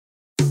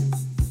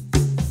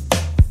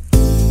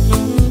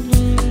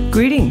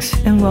Greetings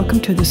and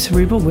welcome to the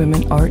Cerebral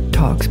Women Art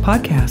Talks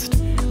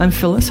podcast. I'm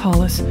Phyllis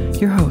Hollis,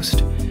 your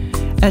host.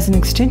 As an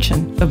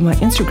extension of my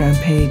Instagram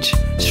page,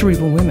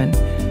 Cerebral Women,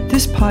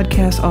 this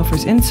podcast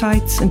offers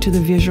insights into the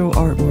visual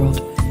art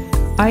world.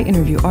 I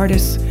interview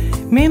artists,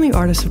 mainly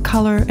artists of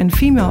color and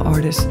female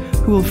artists,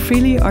 who will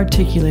freely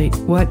articulate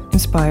what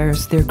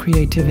inspires their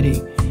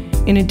creativity.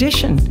 In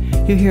addition,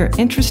 you'll hear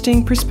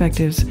interesting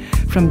perspectives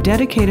from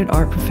dedicated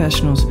art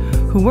professionals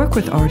who work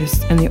with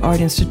artists and the art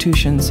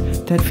institutions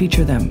that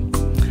feature them.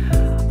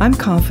 I'm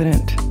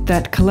confident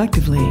that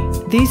collectively,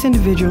 these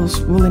individuals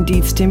will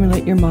indeed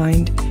stimulate your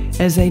mind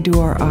as they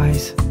do our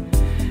eyes.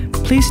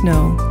 Please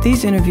know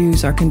these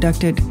interviews are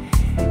conducted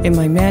in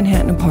my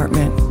Manhattan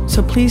apartment,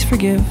 so please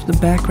forgive the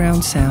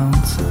background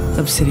sounds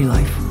of city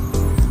life.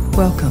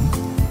 Welcome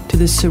to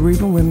the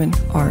Cerebral Women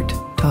Art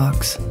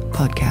Talks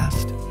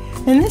podcast.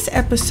 In this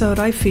episode,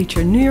 I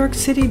feature New York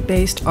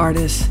City-based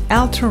artist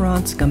Al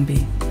Terence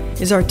Gumby.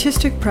 His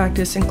artistic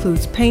practice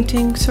includes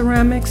painting,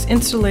 ceramics,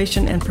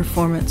 installation, and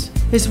performance.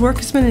 His work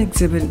has been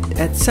exhibited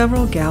at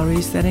several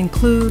galleries that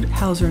include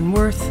Hauser &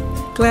 Wirth,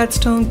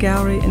 Gladstone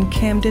Gallery, and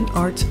Camden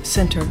Arts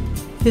Center.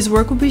 His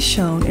work will be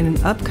shown in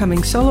an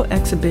upcoming solo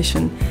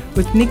exhibition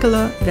with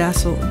Nicola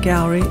Vassal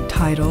Gallery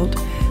titled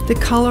The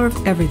Color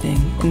of Everything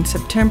in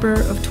September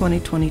of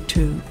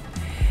 2022.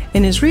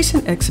 In his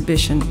recent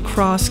exhibition,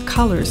 Cross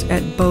Colors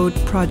at Bode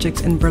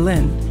Projects in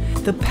Berlin,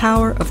 the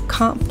power of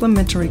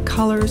complementary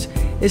colors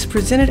is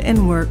presented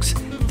in works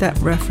that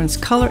reference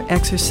color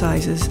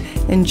exercises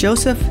in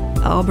Joseph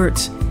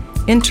Albert's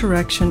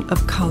Interaction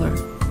of Color.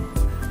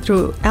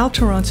 Through Al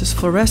Terence's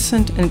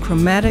fluorescent and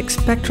chromatic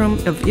spectrum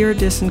of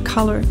iridescent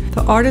color,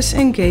 the artist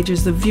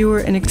engages the viewer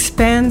and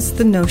expands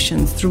the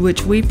notions through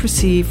which we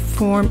perceive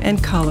form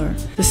and color,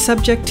 the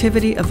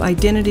subjectivity of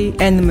identity,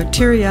 and the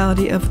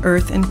materiality of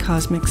earth and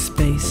cosmic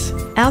space.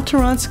 Al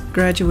Terence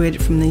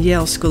graduated from the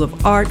Yale School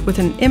of Art with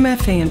an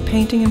MFA in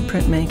painting and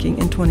printmaking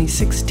in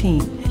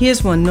 2016. He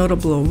has won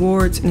notable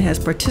awards and has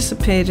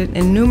participated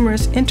in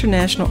numerous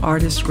international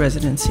artist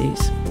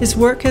residencies. His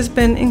work has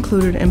been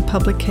included in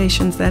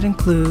publications that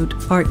include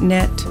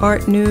ArtNet,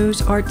 Art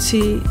News,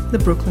 Artsy, The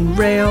Brooklyn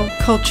Rail,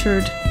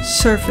 Cultured,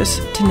 Surface,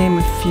 to name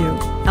a few.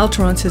 Al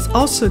Terence has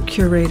also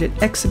curated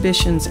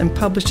exhibitions and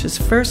published his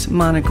first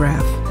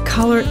monograph,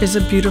 Color is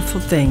a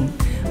Beautiful Thing,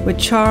 with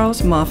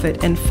Charles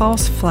Moffat and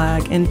False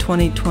Flag in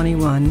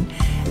 2021,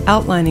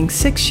 outlining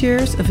 6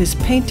 years of his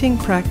painting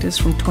practice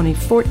from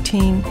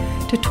 2014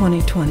 to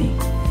 2020.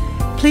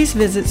 Please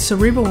visit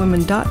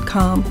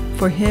cerebralwomen.com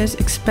for his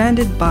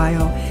expanded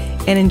bio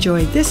and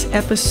enjoy this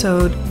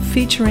episode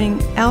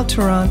featuring Al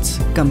Terence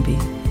Gumby.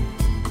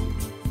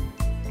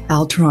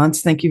 Al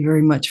Terence, thank you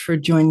very much for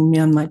joining me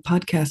on my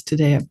podcast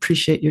today. I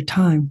appreciate your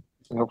time.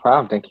 No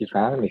problem. Thank you for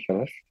having me,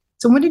 Phyllis.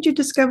 So when did you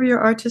discover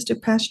your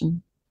artistic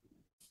passion?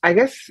 I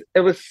guess it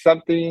was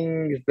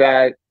something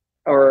that,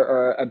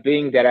 or a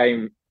being that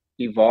I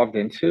evolved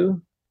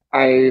into.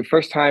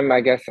 First time, I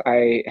guess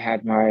I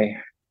had my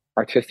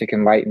artistic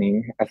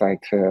enlightening, as I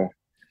like to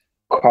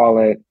call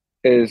it,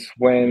 is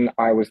when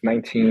I was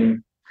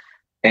 19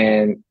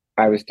 and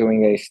I was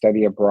doing a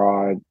study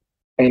abroad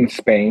in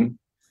Spain.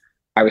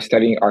 I was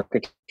studying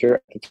architecture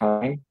at the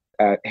time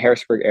at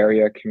Harrisburg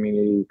Area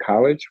Community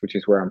College, which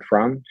is where I'm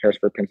from,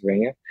 Harrisburg,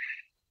 Pennsylvania.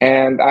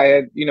 And I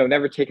had,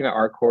 never taken an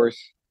art course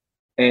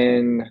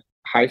in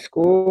high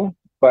school,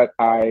 but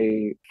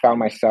I found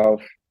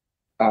myself,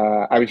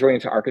 I was really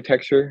into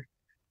architecture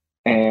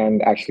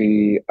and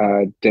actually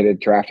did a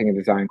drafting and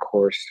design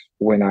course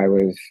when I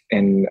was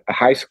in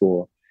high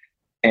school.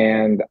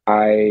 And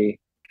I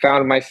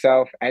found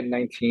myself at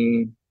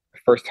 19,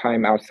 first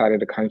time outside of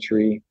the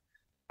country,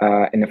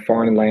 in a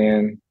foreign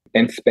land,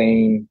 in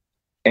Spain.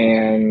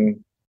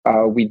 And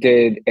we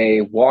did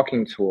a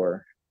walking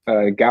tour,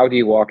 a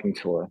Gaudi walking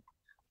tour.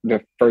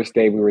 The first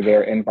day we were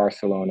there in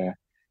Barcelona.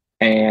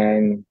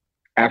 And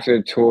after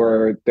the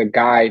tour, the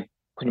guide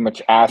pretty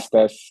much asked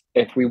us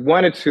if we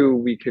wanted to,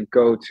 we could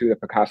go to the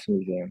Picasso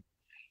Museum.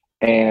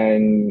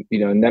 And,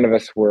 none of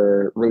us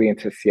were really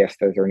into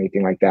siestas or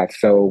anything like that.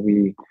 So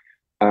we,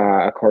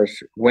 of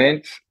course,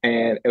 went,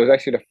 and it was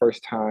actually the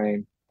first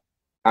time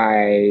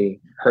I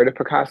heard of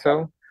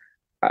Picasso,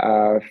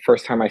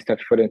 first time I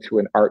stepped foot into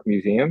an art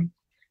museum.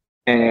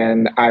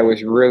 And I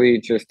was really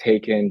just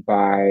taken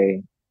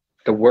by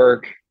the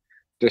work,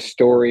 the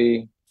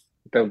story,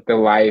 the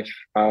life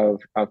of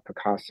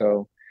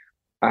Picasso,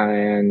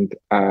 and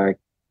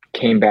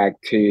came back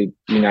to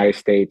the United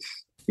States,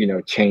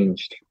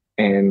 changed,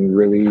 and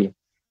really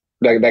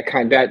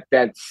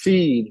that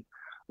seed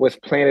was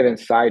planted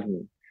inside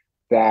me,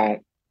 that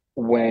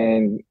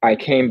when I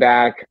came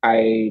back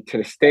to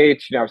the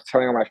States, I was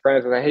telling all my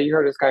friends, I was like, hey, you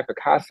heard of this guy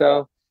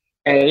Picasso?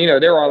 And,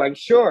 they were all like,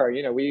 sure,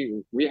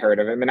 we heard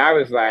of him. And I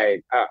was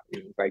like, oh,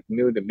 it was like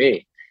new to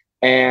me.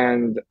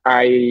 And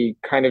I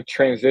kind of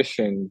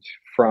transitioned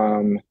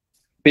from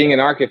being an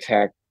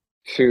architect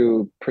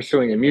to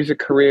pursuing a music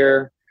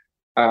career,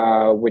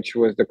 which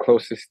was the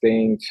closest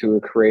thing to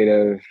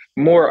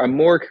a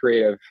more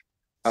creative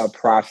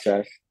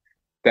process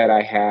that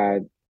I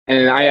had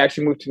And I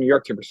actually moved to New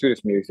York to pursue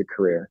this music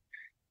career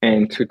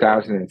in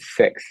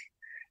 2006.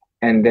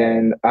 And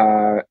then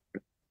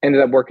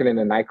ended up working in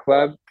a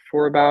nightclub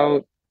for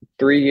about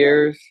 3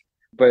 years,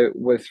 but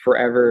was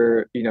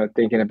forever,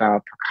 thinking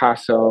about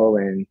Picasso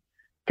and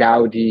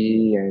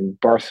Gaudi and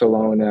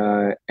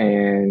Barcelona,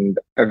 and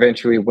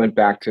eventually went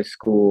back to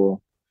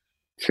school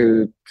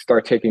to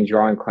start taking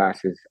drawing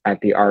classes at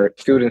the Art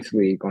Students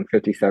League on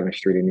 57th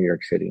Street in New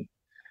York City.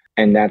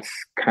 And that's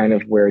kind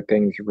of where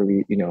things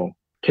really,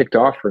 kicked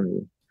off for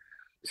me.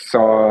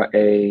 Saw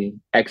a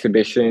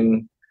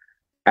exhibition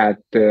at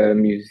the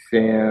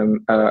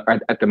museum,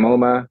 at the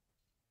MoMA,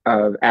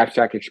 of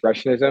Abstract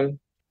Expressionism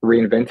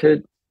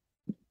Reinvented,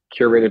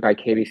 curated by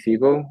Katie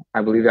Siegel.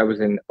 I believe that was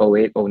in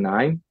 08,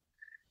 09,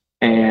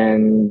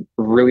 and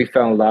really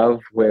fell in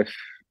love with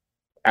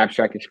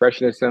abstract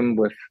expressionism,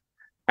 with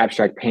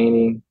abstract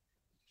painting.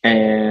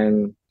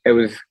 And it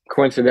was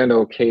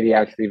coincidental. Katie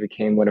actually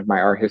became one of my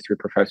art history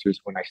professors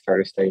when I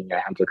started studying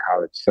at Hunter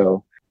College.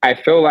 So I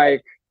feel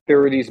like there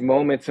were these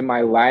moments in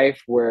my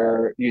life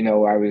where,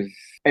 I was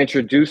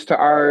introduced to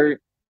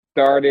art,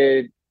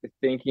 started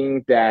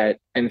thinking that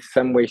in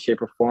some way,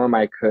 shape, or form,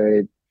 I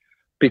could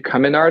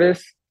become an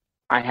artist.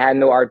 I had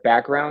no art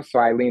background, so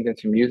I leaned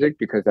into music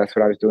because that's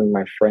what I was doing with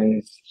my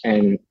friends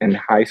in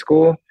high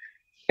school.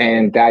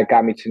 And that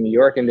got me to New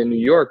York. And then New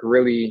York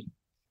really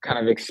kind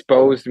of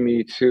exposed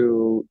me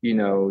to,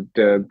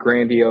 the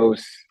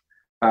grandiose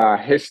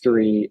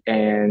history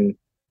and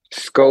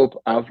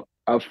scope of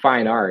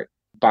fine art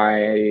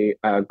by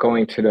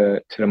going to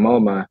the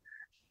MoMA.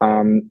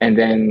 And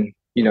then,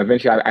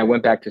 eventually I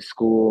went back to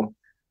school,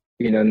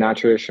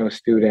 non-traditional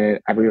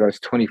student. I believe I was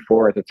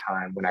 24 at the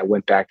time when I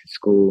went back to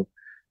school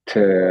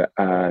to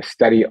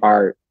study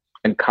art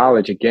in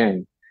college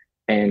again,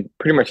 and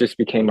pretty much just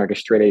became like a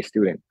straight A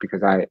student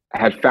because I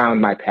had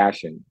found my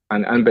passion.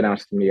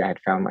 Unbeknownst to me, I had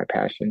found my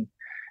passion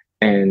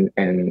and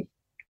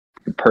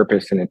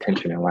purpose and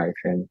intention in life.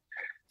 And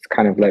it's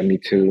kind of led me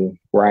to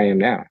where I am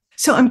now.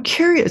 So I'm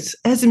curious,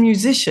 as a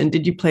musician,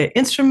 did you play an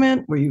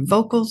instrument? Were you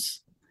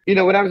vocals?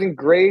 When I was in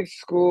grade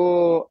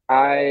school,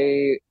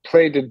 I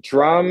played the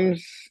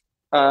drums.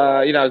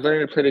 I was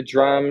learning to play the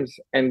drums.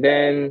 And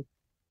then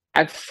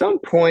at some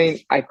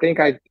point, I think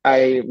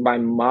my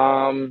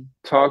mom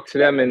talked to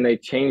them and they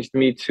changed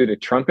me to the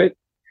trumpet.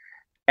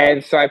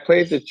 And so I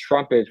played the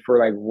trumpet for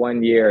like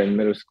 1 year in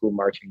middle school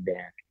marching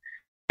band.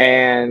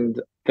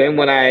 And then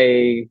when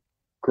I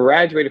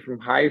graduated from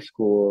high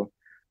school,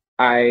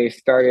 I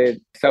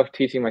started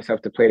self-teaching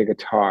myself to play the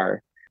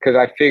guitar because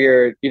I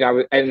figured,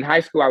 in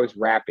high school I was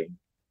rapping,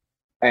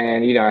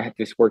 and I had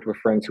just worked with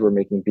friends who were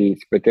making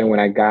beats. But then when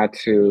I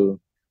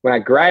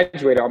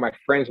graduated, all my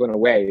friends went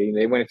away.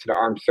 They went into the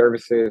armed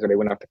services or they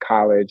went off to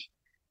college,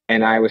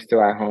 and I was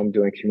still at home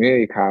doing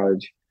community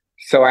college.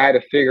 So I had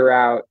to figure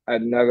out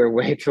another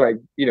way to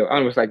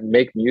almost like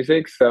make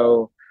music.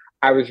 So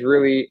I was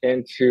really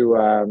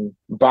into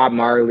Bob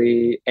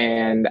Marley,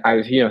 and I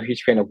was, a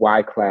huge fan of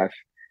Wyclef.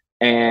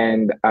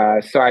 And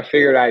so I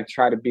figured I'd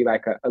try to be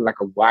like a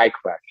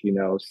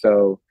Wyclef,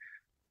 So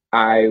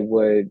I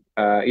would,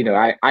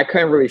 I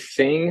couldn't really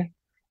sing,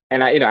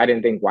 and I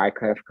didn't think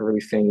Wyclef could really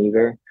sing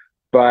either,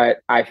 but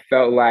I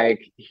felt like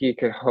he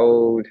could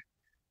hold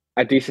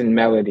a decent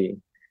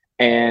melody,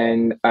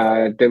 and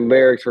the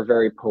lyrics were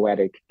very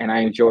poetic, and I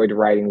enjoyed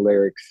writing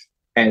lyrics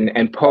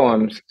and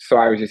poems. So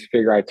I was just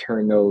figure I'd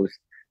turn those,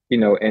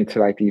 into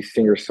like these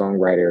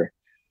singer-songwriter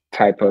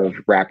type of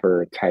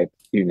rapper type,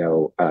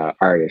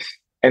 artist.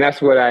 And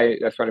that's what I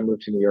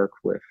moved to New York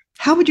with.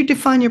 How would you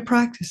define your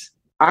practice?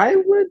 I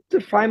would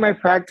define my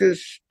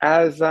practice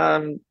as,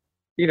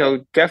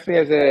 definitely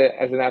as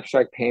an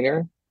abstract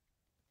painter.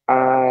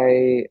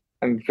 I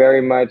am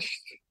very much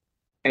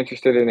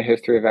interested in the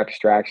history of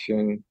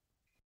abstraction.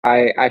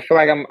 I feel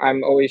like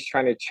I'm always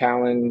trying to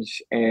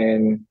challenge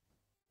and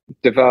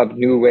develop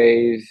new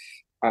ways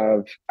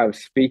of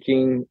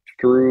speaking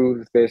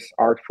through this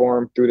art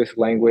form, through this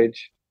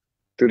language,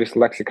 through this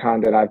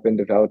lexicon that I've been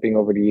developing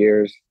over the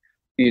years.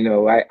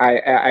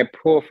 I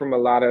pull from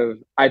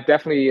I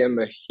definitely am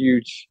a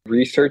huge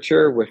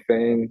researcher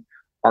within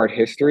art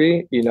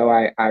history.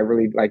 I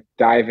really like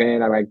dive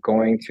in. I like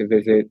going to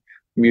visit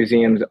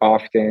museums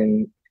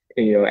often,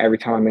 every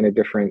time I'm in a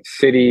different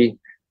city,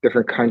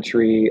 different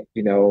country.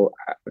 The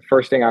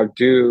first thing I'll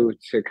do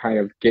to kind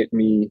of get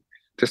me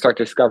to start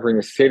discovering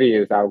the city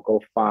is I'll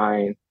go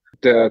find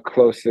the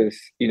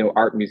closest,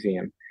 art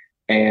museum.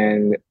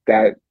 And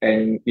I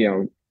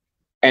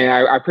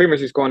pretty much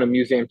just go on a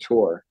museum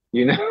tour,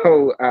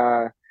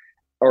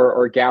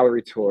 or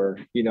gallery tour.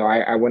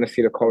 I want to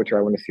see the culture,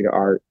 I want to see the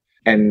art.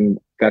 And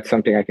that's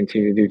something I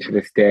continue to do to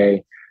this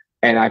day.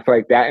 And I feel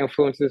like that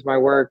influences my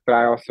work, but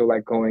I also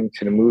like going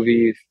to the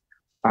movies.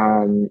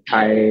 I'm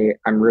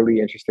really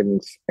interested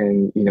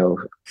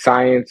in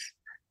science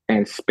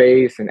and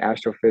space and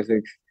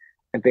astrophysics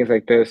and things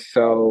like this.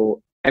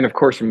 So, and of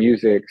course,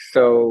 music.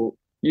 So,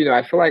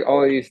 I feel like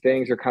all of these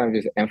things are kind of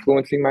just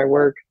influencing my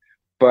work,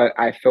 but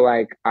I feel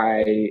like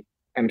I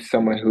am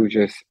someone who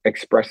just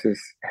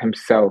expresses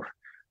himself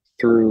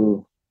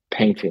through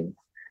painting.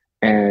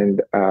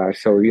 And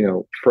so,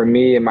 for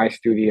me in my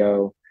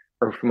studio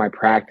or for my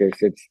practice,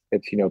 it's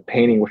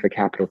painting with a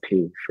capital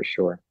P for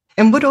sure.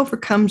 And what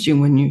overcomes you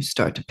when you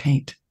start to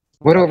paint?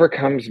 What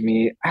overcomes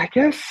me? I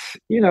guess,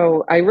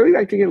 I really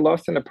like to get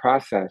lost in the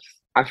process.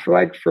 I feel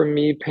like for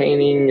me,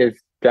 painting is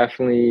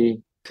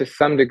definitely to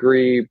some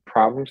degree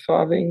problem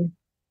solving.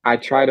 I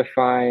try to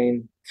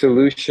find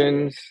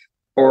solutions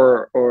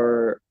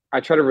or I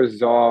try to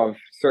resolve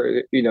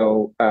certain,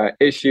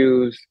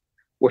 issues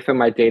within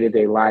my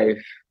day-to-day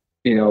life,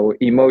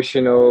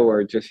 emotional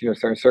or just,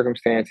 certain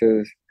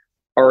circumstances,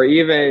 or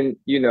even,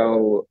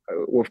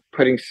 with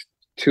putting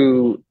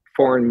two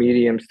foreign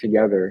mediums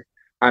together.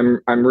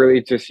 I'm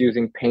really just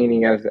using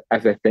painting as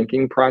a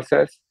thinking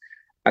process,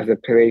 as a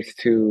place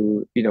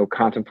to,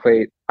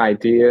 contemplate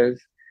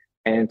ideas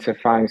and to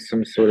find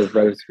some sort of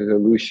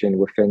resolution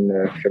within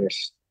the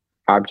finished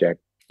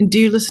object. And do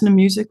you listen to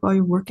music while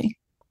you're working?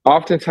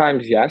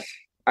 Oftentimes, yes.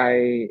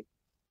 I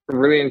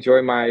really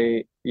enjoy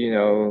my,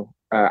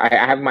 I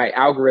have my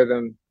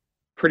algorithm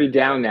pretty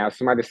down now.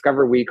 So my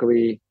Discover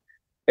Weekly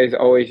is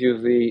always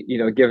usually,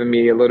 giving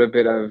me a little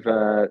bit of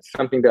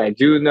something that I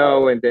do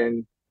know, and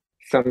then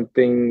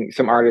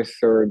some artists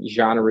or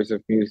genres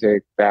of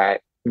music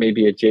that may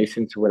be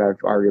adjacent to what I've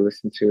already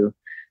listened to.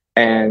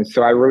 And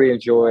so I really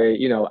enjoy,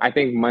 I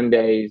think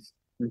Mondays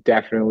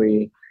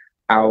definitely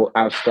I'll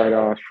start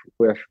off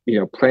with,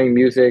 playing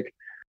music.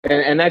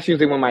 And that's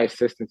usually when my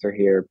assistants are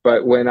here.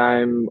 But when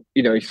I'm,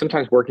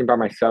 sometimes working by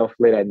myself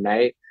late at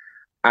night,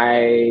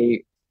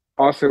 I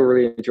also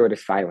really enjoy the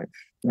silence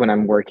when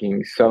I'm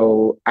working.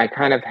 So I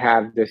kind of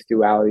have this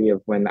duality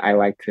of when I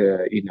like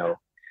to,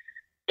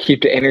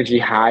 keep the energy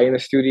high in the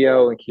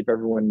studio and keep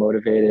everyone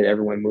motivated,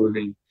 everyone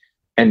moving.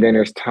 And then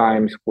there's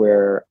times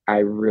where I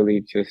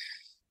really just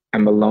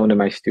am alone in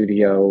my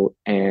studio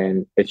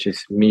and it's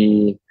just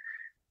me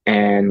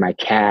and my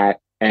cat.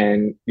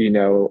 And,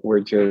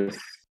 we're just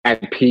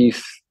at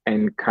peace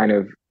and kind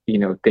of,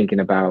 thinking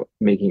about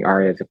making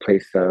art as a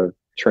place of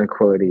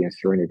tranquility and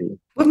serenity.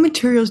 What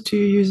materials do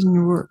you use in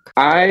your work?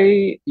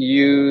 I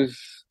use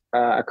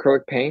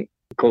acrylic paint,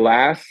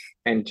 glass,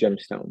 and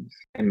gemstones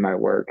in my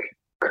work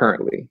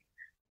currently.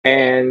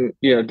 And,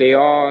 they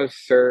all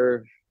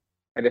serve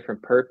a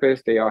different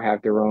purpose. They all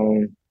have their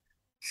own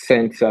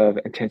sense of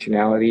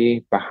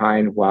intentionality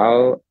behind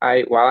while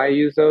I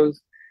use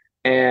those.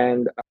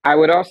 And I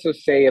would also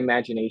say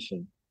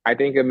imagination. I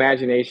think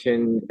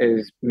imagination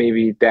is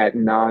maybe that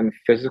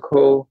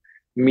non-physical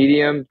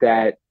medium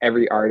that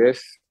every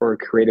artist or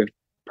creative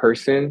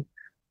person,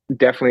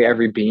 definitely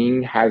every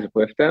being, has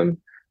with them.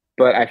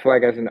 But I feel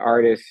like as an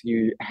artist,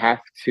 you have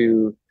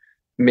to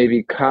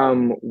maybe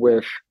come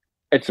with,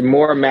 it's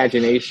more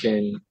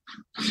imagination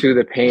to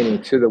the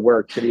painting, to the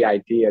work, to the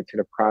idea, to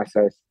the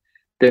process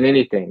than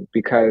anything.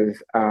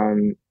 Because,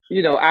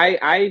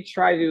 I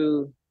try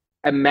to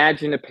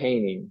imagine a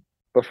painting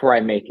before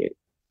I make it,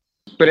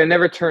 but it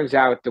never turns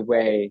out the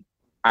way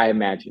I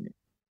imagine it.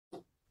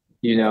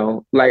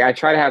 Like I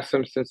try to have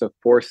some sense of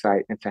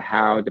foresight into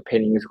how the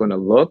painting is going to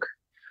look,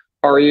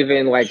 or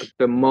even like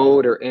the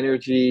mode or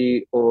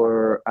energy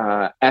or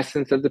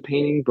essence of the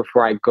painting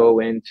before I go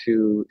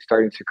into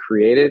starting to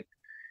create it.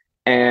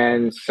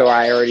 And so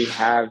I already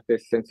have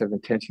this sense of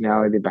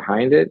intentionality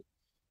behind it.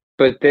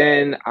 But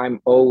then I'm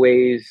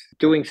always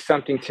doing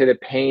something to the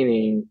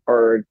painting,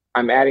 or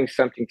I'm adding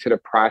something to the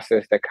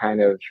process that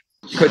kind of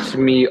puts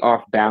me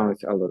off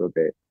balance a little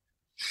bit,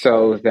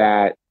 so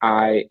that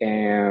I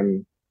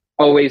am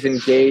always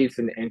engaged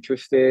and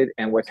interested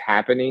in what's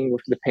happening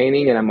with the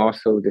painting. And I'm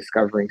also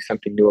discovering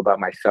something new about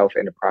myself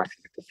in the process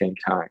at the same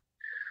time.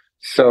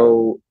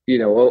 So,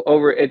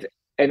 over it,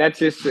 and it's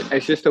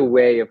just a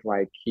way of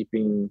like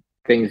keeping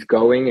things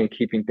going and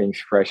keeping things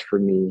fresh for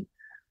me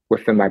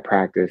within my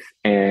practice.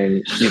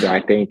 And,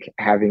 I think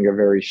having a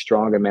very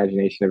strong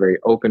imagination, a very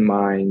open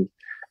mind,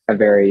 a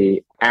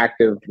very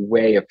active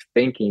way of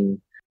thinking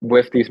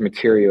with these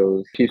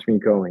materials keeps me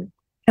going.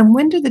 And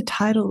when do the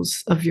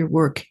titles of your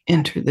work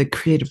enter the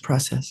creative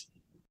process?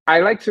 I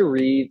like to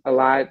read a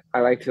lot.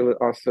 I like to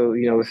also,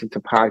 listen to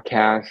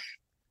podcasts.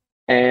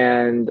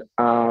 And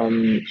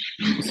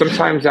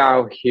sometimes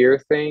I'll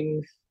hear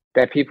things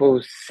that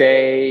people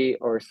say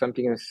or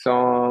something in a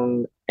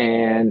song,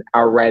 and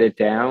I'll write it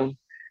down.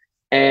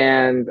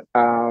 And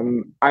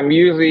I'm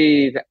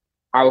usually,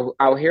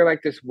 I'll hear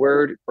like this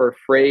word or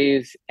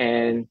phrase,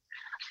 and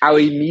I'll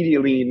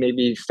immediately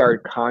maybe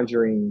start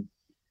conjuring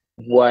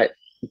what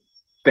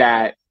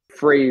that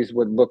phrase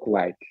would look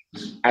like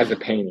as a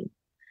painting.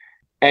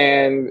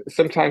 And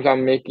sometimes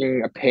I'm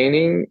making a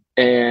painting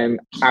and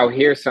I'll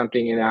hear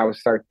something and I'll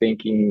start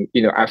thinking,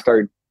 I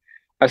start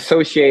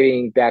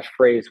associating that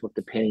phrase with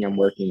the painting I'm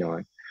working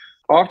on.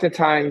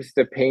 Oftentimes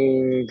the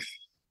paintings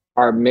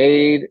are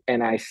made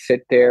and I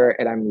sit there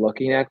and I'm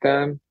looking at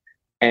them,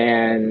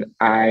 and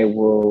I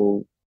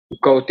will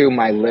go through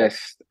my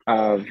list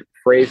of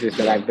phrases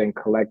that I've been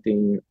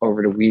collecting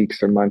over the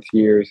weeks or months,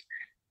 years.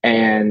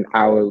 And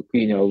I will,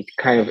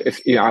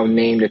 I'll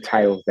name the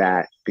title of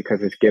that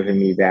because it's given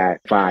me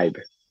that vibe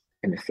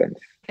in a sense.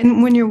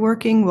 And when you're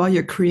working while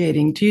you're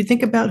creating, do you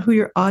think about who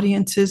your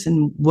audience is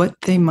and what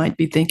they might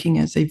be thinking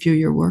as they view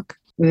your work?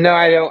 No,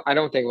 I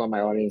don't think about my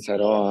audience at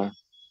all.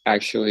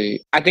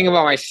 Actually, I think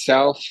about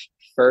myself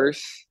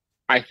first.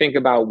 I think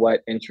about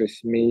what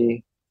interests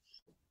me.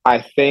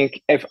 I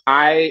think if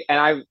I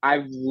and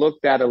I've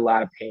looked at a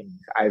lot of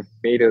paintings. I've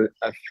made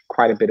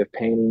quite a bit of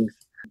paintings.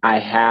 I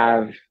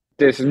have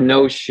this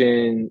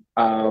notion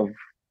of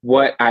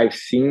what I've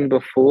seen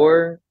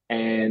before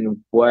and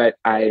what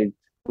I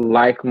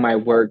like my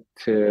work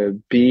to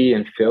be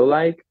and feel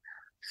like.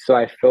 So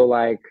I feel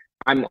like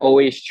I'm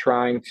always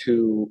trying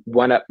to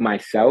one up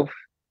myself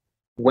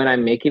when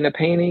I'm making a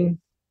painting.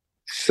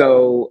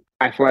 So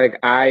I feel like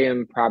I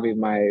am probably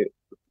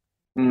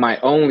my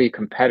only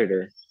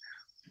competitor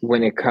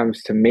when it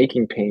comes to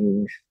making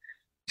paintings.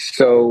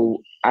 So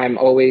I'm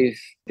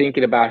always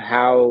thinking about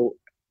how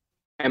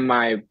am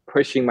I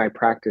pushing my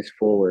practice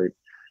forward?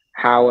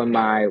 How am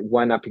I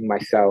one upping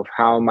myself?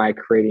 How am I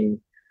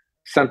creating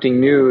something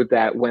new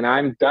that when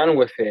I'm done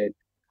with it,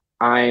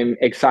 I'm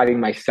exciting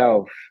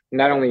myself,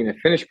 not only in the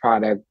finished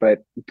product, but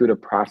through the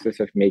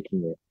process of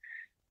making it.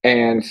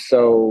 And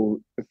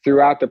so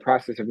throughout the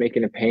process of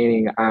making a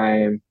painting,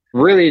 I'm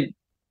really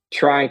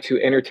trying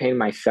to entertain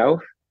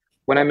myself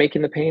when I'm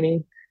making the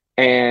painting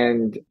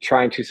and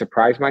trying to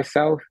surprise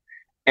myself.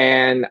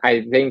 And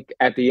I think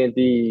at the end,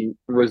 the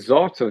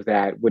results of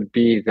that would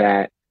be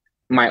that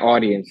my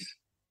audience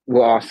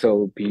will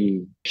also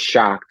be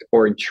shocked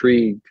or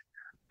intrigued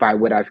by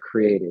what I've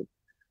created.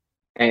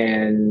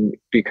 And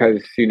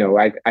because,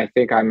 I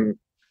think I'm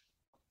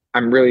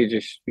really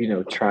just,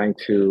 trying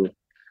to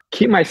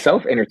keep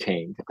myself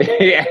entertained.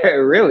 Yeah,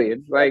 really.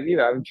 It's like,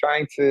 I'm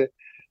trying to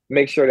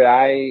make sure that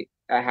I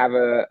have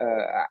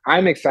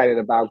I'm excited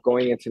about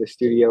going into the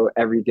studio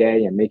every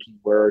day and making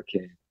work.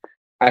 And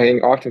I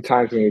think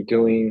oftentimes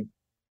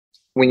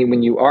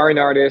when you are an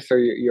artist or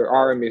you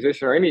are a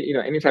musician or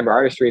any type of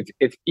artistry,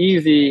 it's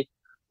easy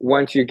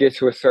once you get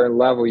to a certain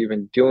level, you've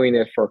been doing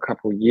it for a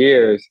couple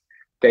years,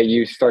 that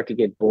you start to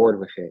get bored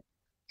with it.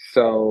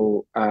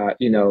 So, I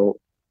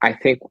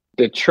think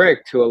the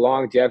trick to a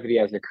longevity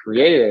as a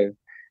creative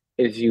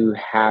is you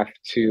have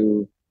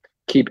to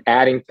keep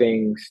adding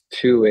things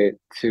to it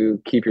to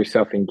keep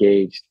yourself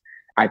engaged.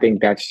 I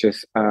think that's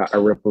just a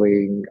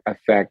rippling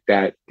effect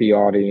that the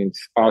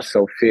audience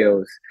also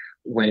feels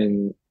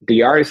when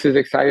the artist is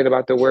excited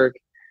about the work,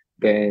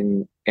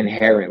 then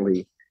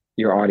inherently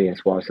your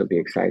audience will also be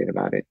excited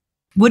about it.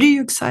 What are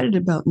you excited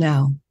about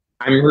now?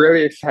 I'm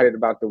really excited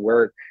about the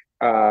work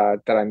that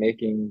I'm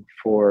making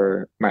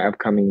for my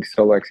upcoming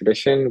solo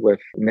exhibition with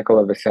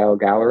Nicola Vassell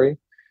Gallery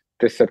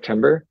this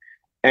September.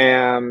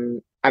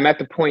 And I'm at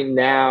the point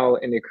now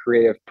in the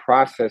creative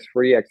process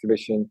for the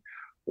exhibition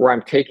where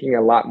I'm taking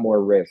a lot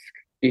more risk.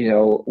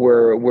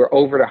 We're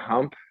over the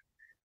hump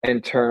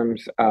in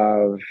terms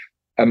of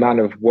amount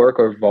of work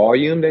or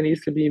volume that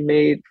needs to be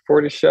made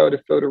for the show to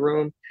fill the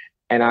room.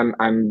 And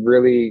I'm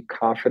really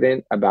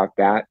confident about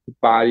that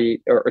body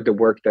or the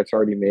work that's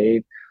already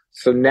made.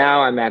 So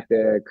now I'm at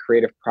the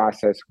creative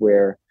process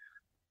where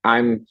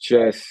I'm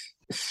just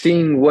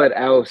seeing what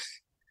else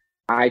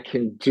I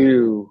can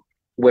do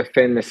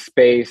within the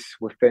space,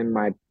 within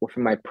my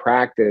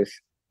practice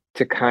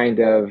to kind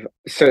of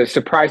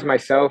surprise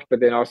myself,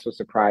 but then also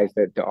surprise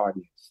the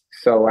audience.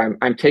 So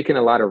I'm taking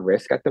a lot of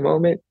risk at the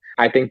moment.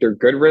 I think they're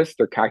good risks.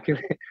 They're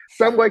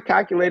somewhat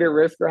calculated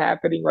risks are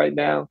happening right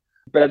now.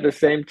 But at the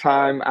same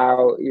time,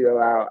 I'll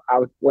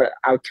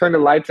turn the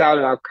lights out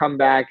and I'll come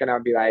back and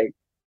I'll be like,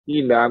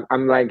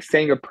 I'm like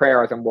saying a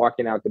prayer as I'm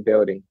walking out the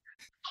building.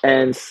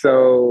 And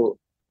so,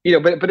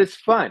 but it's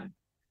fun.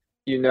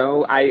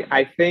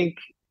 I think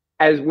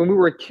as when we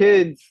were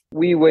kids,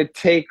 we would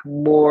take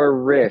more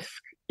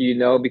risk,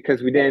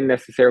 because we didn't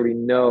necessarily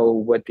know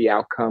what the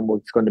outcome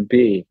was going to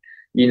be.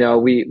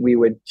 We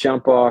would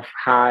jump off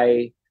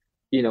high,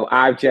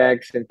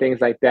 objects and things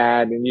like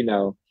that. And,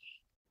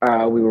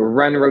 we would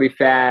run really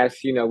fast.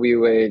 We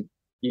would,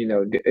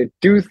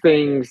 do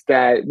things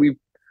that we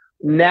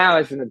now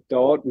as an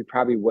adult, we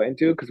probably wouldn't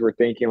do because we're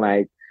thinking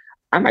like,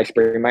 I might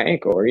sprain my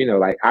ankle or,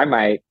 like I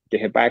might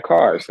get hit by a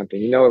car or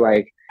something,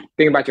 like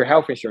think about your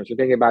health insurance, you're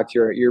thinking about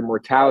your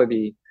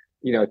mortality,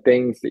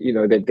 things,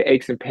 the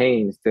aches and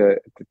pains, the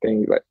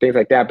things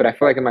like that. But I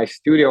feel like in my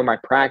studio, my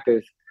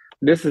practice,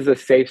 this is a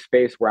safe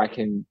space where I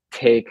can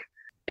take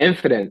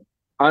infinite,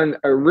 maybe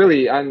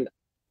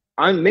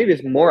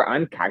it's more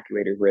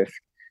uncalculated risk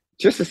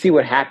just to see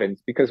what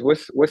happens. Because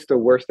what's the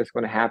worst that's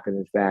going to happen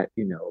is that,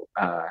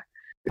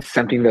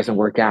 something doesn't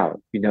work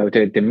out,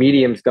 the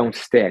mediums don't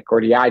stick or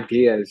the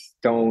ideas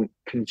don't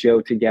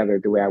congeal together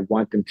the way I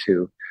want them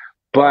to.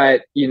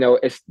 But,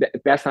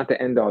 that's not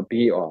the end all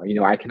be all.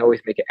 I can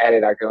always make an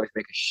edit. I can always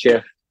make a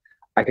shift.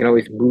 I can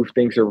always move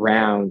things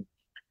around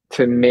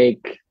to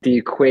make the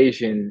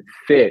equation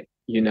fit,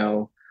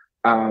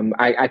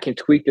 I can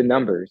tweak the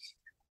numbers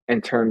in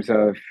terms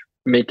of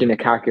making the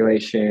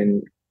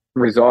calculation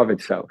resolve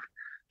itself.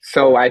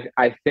 So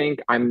I think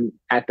I'm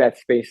at that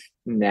space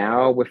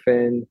now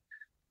within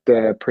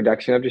the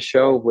production of the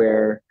show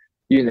where,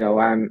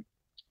 I'm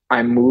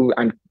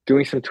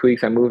doing some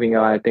tweaks. I'm moving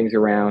a lot of things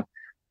around,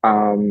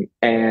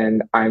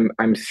 and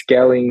I'm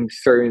scaling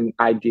certain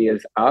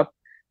ideas up,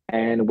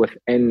 and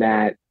within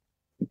that,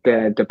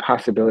 the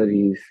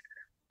possibilities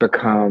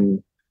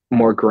become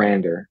more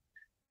grander,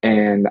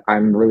 and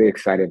I'm really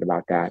excited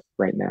about that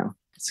right now.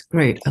 It's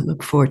great. I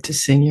look forward to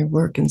seeing your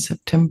work in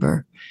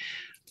September.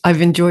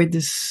 I've enjoyed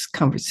this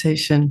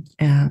conversation,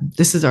 and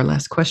this is our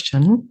last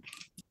question.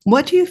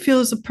 What do you feel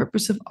is the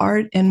purpose of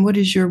art, and what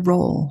is your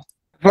role?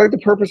 I feel like the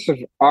purpose of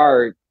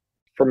art,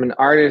 from an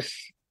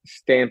artist's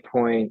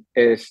standpoint,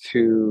 is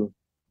to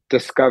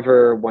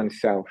discover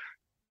oneself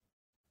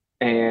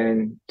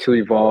and to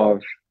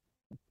evolve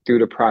through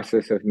the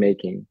process of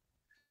making.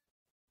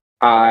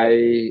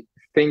 I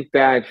think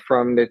that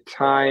from the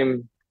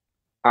time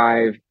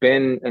I've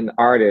been an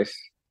artist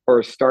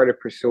or started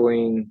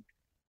pursuing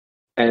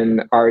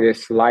an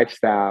artist's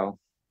lifestyle,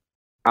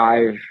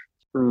 I've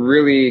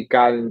really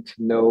gotten to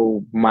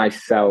know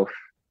myself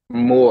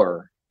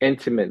more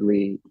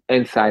intimately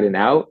inside and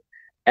out.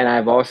 And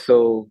I've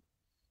also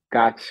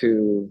got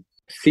to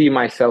see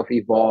myself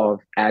evolve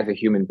as a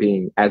human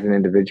being, as an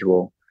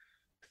individual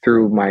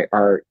through my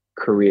art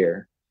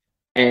career.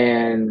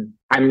 And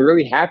I'm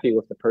really happy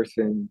with the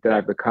person that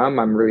I've become.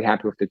 I'm really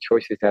happy with the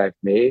choices that I've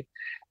made.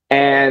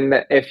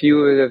 And if you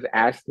would have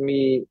asked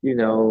me,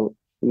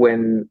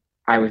 when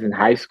I was in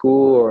high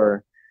school,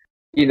 or,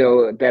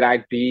 that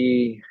I'd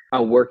be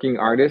a working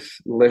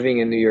artist living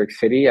in New York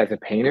City as a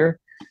painter,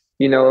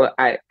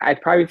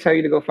 I'd probably tell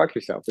you to go fuck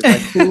yourself.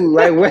 It's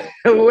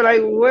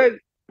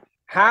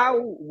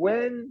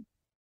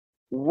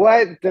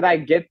what did I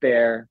get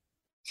there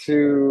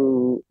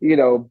to,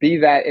 be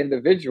that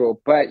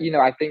individual? But,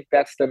 I think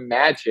that's the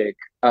magic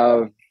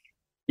of,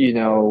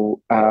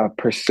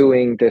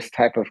 pursuing this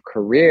type of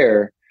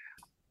career,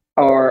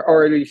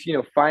 or at least,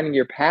 finding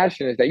your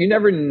passion, is that you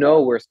never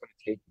know where it's going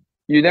to take you.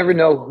 You never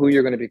know who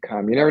you're going to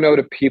become. You never know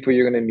the people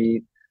you're going to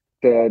meet,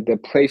 the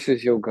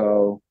places you'll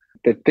go,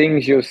 the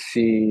things you'll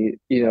see,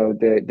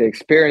 the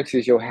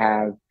experiences you'll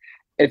have.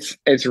 It's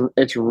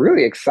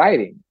really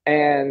exciting.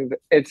 And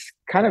it's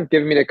kind of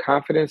given me the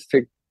confidence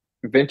to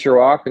venture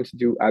off and to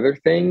do other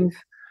things.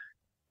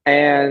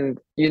 And,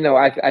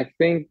 I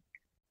think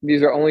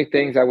these are only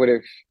things I would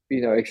have,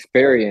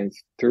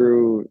 experienced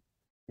through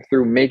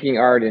making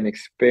art and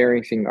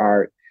experiencing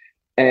art.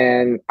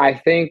 And I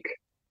think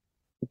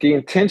the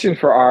intention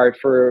for art,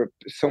 for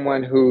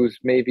someone who's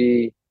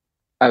maybe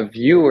a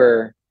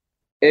viewer,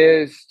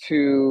 is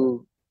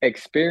to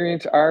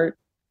experience art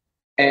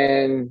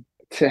and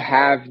to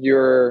have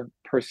your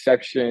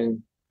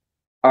perception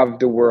of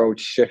the world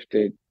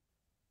shifted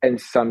in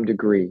some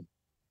degree.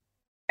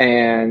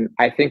 And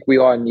I think we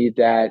all need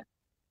that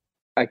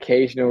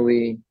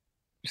occasionally.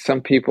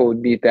 Some people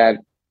need that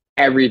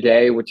every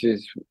day, which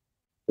is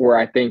where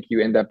I think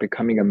you end up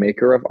becoming a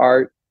maker of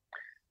art.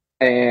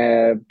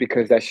 And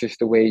because that's just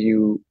the way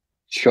you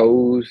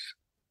chose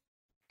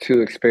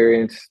to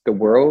experience the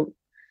world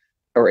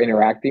or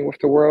interacting with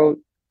the world.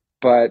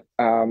 But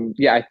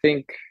I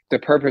think the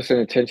purpose and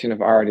intention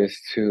of art is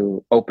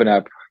to open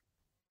up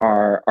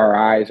our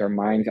eyes, our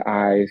mind's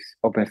eyes,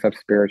 open us up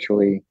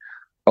spiritually,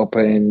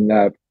 open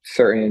up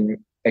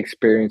certain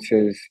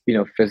experiences,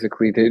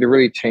 physically, to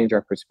really change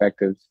our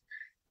perspectives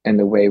and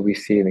the way we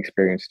see and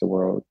experience the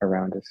world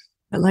around us.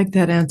 I like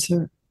that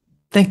answer.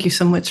 Thank you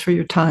so much for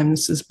your time.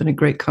 This has been a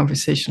great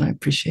conversation. I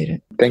appreciate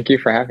it. Thank you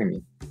for having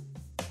me.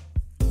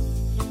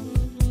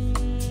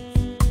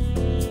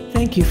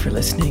 Thank you for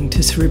listening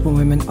to Cerebral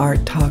Women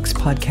Art Talks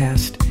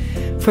podcast.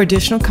 For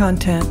additional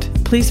content,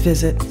 please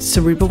visit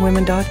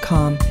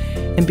cerebralwomen.com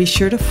and be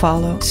sure to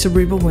follow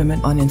Cerebral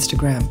Women on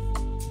Instagram.